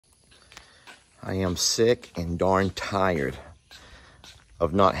I am sick and darn tired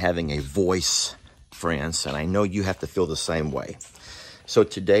of not having a voice, friends, and I know you have to feel the same way. So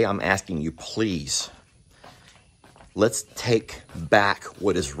today I'm asking you, please, let's take back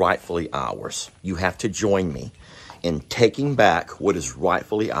what is rightfully ours. You have to join me in taking back what is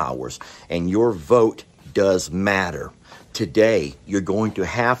rightfully ours, and your vote does matter. Today, you're going to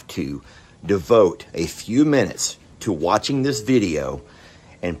have to devote a few minutes to watching this video,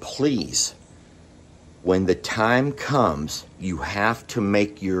 and please, when the time comes, you have to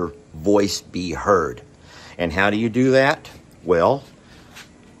make your voice be heard. And how do you do that? Well,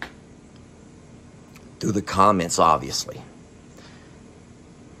 through the comments, obviously.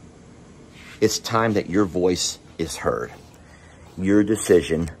 It's time that your voice is heard. Your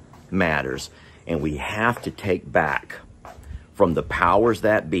decision matters, and we have to take back from the powers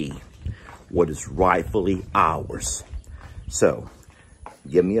that be what is rightfully ours. So,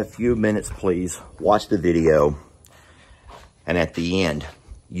 give me a few minutes, please. Watch the video. And at the end,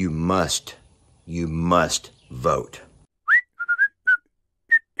 you must vote.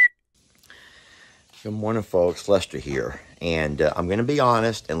 Good morning, folks. Lester here. And I'm going to be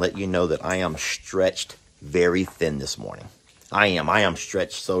honest and let you know that I am stretched very thin this morning. I am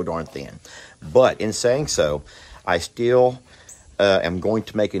stretched so darn thin. But in saying so, I still am going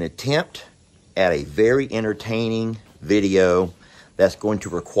to make an attempt at a very entertaining video that's going to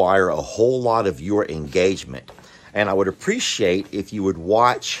require a whole lot of your engagement. And I would appreciate if you would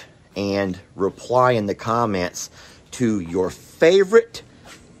watch and reply in the comments to your favorite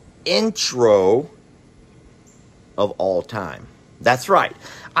intro of all time. That's right.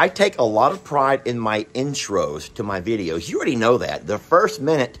 I take a lot of pride in my intros to my videos. You already know that. The first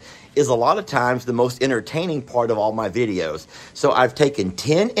minute is a lot of times the most entertaining part of all my videos. So I've taken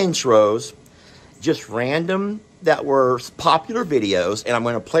 10 intros, just random that were popular videos, and I'm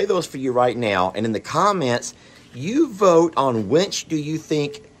going to play those for you right now. And in the comments, you vote on which do you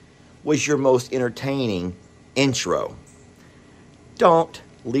think was your most entertaining intro. Don't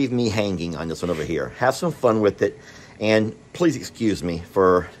leave me hanging on this one over here. Have some fun with it, and please excuse me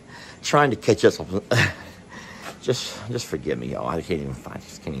for trying to catch us up. Just forgive me, y'all. I can't even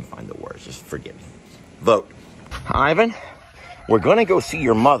find the words. Just forgive me. Vote. Ivan, we're gonna go see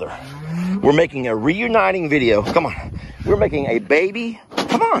your mother. We're making a reuniting video. Come on. We're making a baby.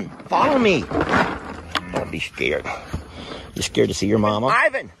 Come on, follow me. Don't be scared. You scared to see your mama?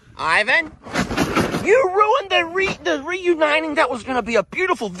 Ivan! You ruined the reuniting. That was gonna be a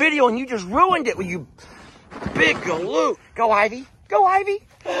beautiful video, and you just ruined it with you big galoot. Go, Ivy. Go, Ivy.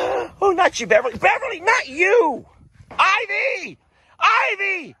 Oh, not you, Beverly. Beverly, not you. Ivy!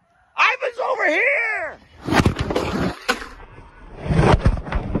 Ivan's over here!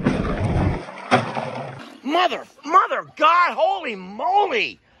 Mother of God, holy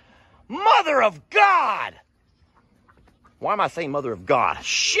moly! Mother of God! Why am I saying mother of God?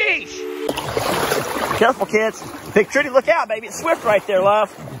 Sheesh! Careful, kids. Big Trudy, look out, baby. It's Swift right there,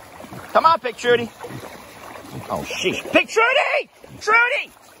 love. Come on, Big Trudy. Oh, sheesh. Big Trudy!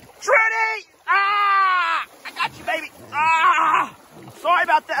 Trudy! Ah! I got you, baby. Ah! Sorry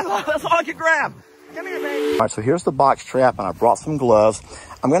about that, love. That's all I could grab. Come here, baby. All right, so here's the box trap, and I brought some gloves.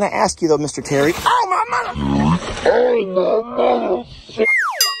 I'm going to ask you, though, Mr. Terry. Oh, my mother!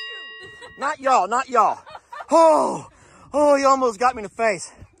 Not y'all. Oh, you almost got me in the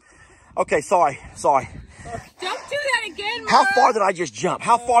face. Okay, sorry. Don't do that again, Mom. How far did I just jump?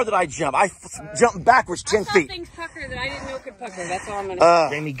 I jumped backwards 10 feet. Things pucker that I didn't know could pucker. That's all I'm going to say.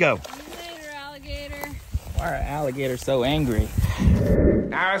 Jamie, go. Later, alligator. Why are alligators so angry?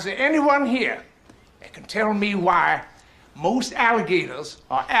 Now, is there anyone here that can tell me why most alligators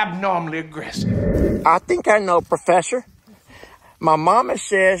are abnormally aggressive? I think I know, Professor. My mama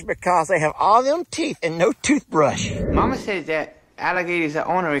says because they have all them teeth and no toothbrush. Mama says that alligators are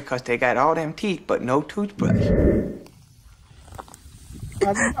ornery because they got all them teeth but no toothbrush.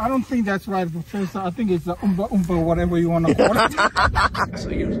 I don't think that's right, Professor. I think it's the umba, whatever you want to call it. So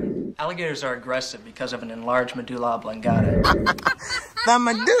you Alligators are aggressive because of an enlarged medulla oblongata. The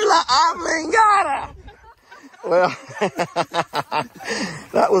medulla oblongata. Well,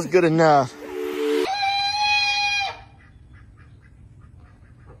 that was good enough.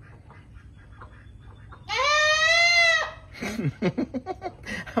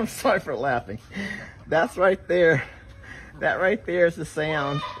 I'm sorry for laughing. That's right there. That right there is the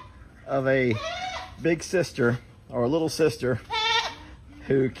sound of a big sister or a little sister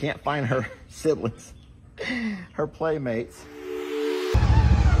who can't find her siblings, her playmates.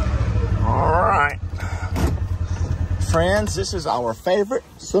 All right. Friends, this is our favorite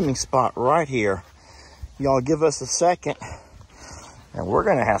swimming spot right here. Y'all give us a second And we're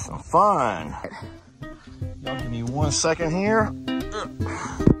gonna have some fun. Y'all give me 1 second here.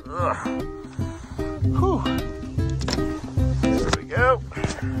 Whew. There we go.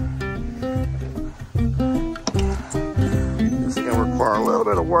 This is gonna require a little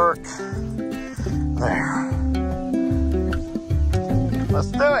bit of work. There.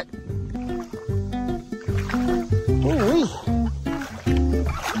 Let's do it. Ooh-wee.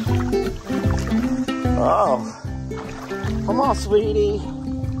 Oh. Come on, sweetie.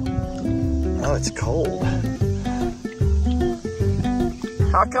 Oh, it's cold.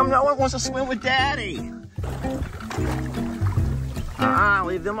 How come no one wants to swim with Daddy?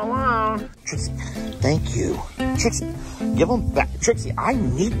 Leave them alone. Trixie, thank you. Trixie, give them back. Trixie, I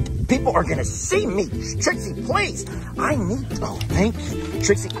need, people are gonna see me. Trixie, please. I need, oh, thank you.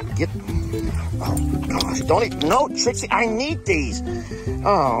 Trixie, get, oh gosh, don't even, no, Trixie, I need these.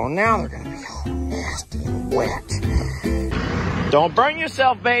 Oh, now they're gonna be all nasty and wet. Don't burn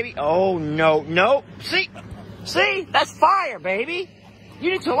yourself, baby. Oh, no, no. See, that's fire, baby.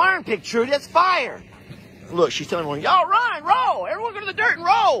 You need to learn, Pig Trudy, that's fire. Look, she's telling everyone, y'all run, roll. Everyone go to the dirt and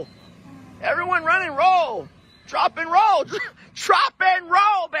roll. Everyone run and roll. Drop and roll. Drop and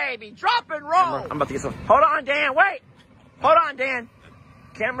roll, baby. Drop and roll. I'm about to get some. Hold on, Dan. Wait. Hold on, Dan.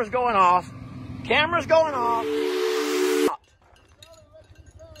 Camera's going off. Camera's going off.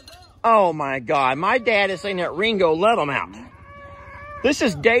 Oh, my God. My dad is saying that Ringo let him out. This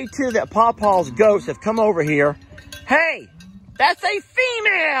is day 2 that Pawpaw's ghosts have come over here. Hey, that's a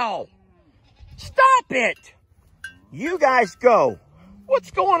female. Stop it! You guys go.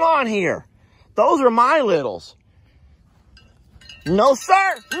 What's going on here? Those are my littles. No,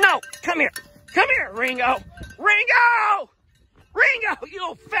 sir. No. Come here. Come here, Ringo. Ringo! Ringo, you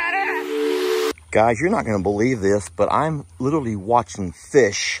little fat ass! Guys, you're not going to believe this, but I'm literally watching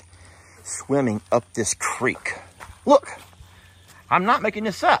fish swimming up this creek. Look. I'm not making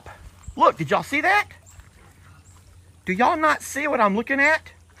this up. Look, did y'all see that? Do y'all not see what I'm looking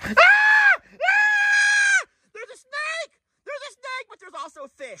at? Ah! There's also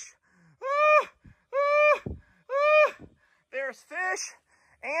fish. There's fish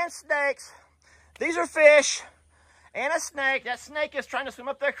and snakes. These are fish and a snake. That snake is trying to swim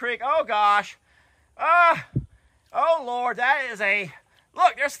up that creek. Oh gosh. Oh Lord, that is a,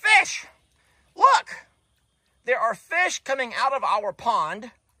 look, there's fish. Look, there are fish coming out of our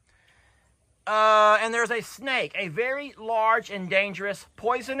pond. And there's a snake, a very large and dangerous,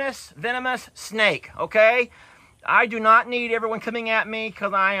 poisonous, venomous snake, okay? I do not need everyone coming at me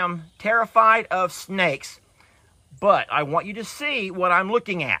because I am terrified of snakes. But I want you to see what I'm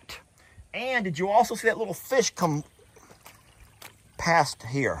looking at. And did you also see that little fish come past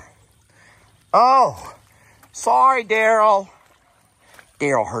here? Oh, sorry, Daryl.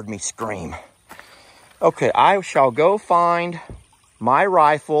 Daryl heard me scream. Okay, I shall go find my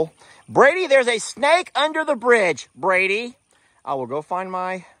rifle. Brady, there's a snake under the bridge. Brady, I will go find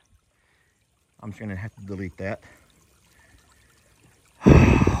my... I'm just going to have to delete that.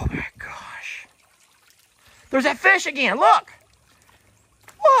 Oh, my gosh. There's that fish again. Look.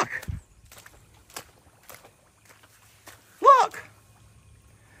 Look. Look.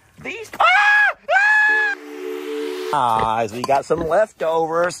 These... we got some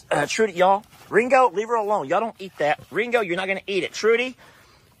leftovers. Trudy, y'all. Ringo, leave her alone. Y'all don't eat that. Ringo, you're not going to eat it. Trudy,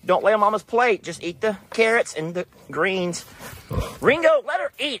 don't lay on Mama's plate. Just eat the carrots and the greens. Ringo, let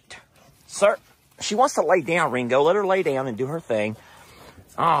her eat. Sir, she wants to lay down, Ringo. Let her lay down and do her thing.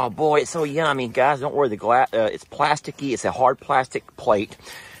 Oh, boy, it's so yummy. Guys, don't worry. The glass, it's plasticky. It's a hard plastic plate.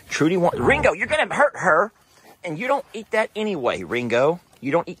 Trudy wants... Ringo, you're going to hurt her. And you don't eat that anyway, Ringo.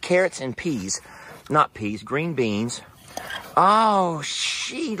 You don't eat carrots and peas. Not peas, green beans. Oh,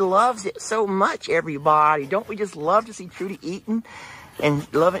 she loves it so much, everybody. Don't we just love to see Trudy eating and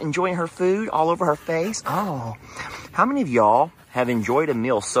love it, enjoying her food all over her face? Oh, how many of y'all have enjoyed a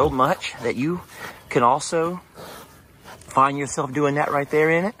meal so much that you can also find yourself doing that right there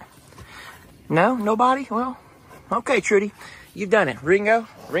in it? No? Nobody? Well, okay, Trudy. You've done it. Ringo?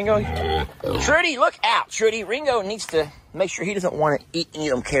 Trudy, look out, Trudy. Ringo needs to make sure he doesn't want to eat any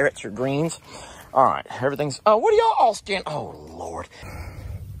of them carrots or greens. All right, everything's... Oh, what are y'all all stand... Oh, Lord.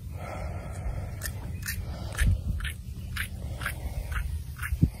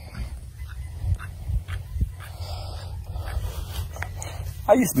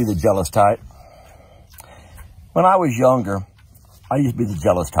 I used to be the jealous type. When I was younger, I used to be the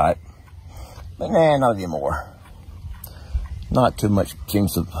jealous type. But nah, not anymore. Not too much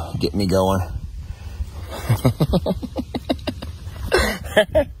seems to get me going.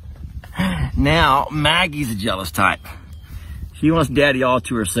 Now, Maggie's a jealous type. She wants Daddy all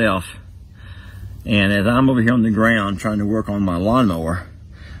to herself. And as I'm over here on the ground trying to work on my lawnmower,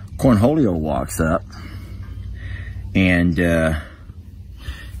 Cornholio walks up. And,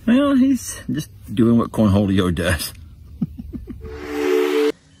 well, he's just doing what Cornholio does.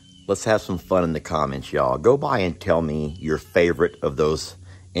 Let's have some fun in the comments, y'all. Go by and tell me your favorite of those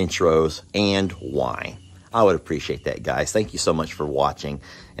intros and why. I would appreciate that, guys. Thank you so much for watching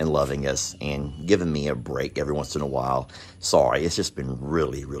and loving us and giving me a break every once in a while. Sorry, it's just been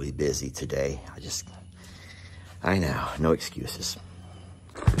really, really busy today. I know, no excuses.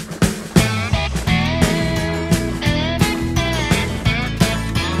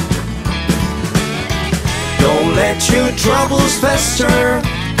 Don't let your troubles fester.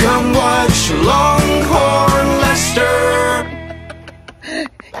 Come watch Longhorn Lester.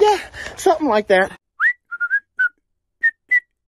 Yeah, something like that.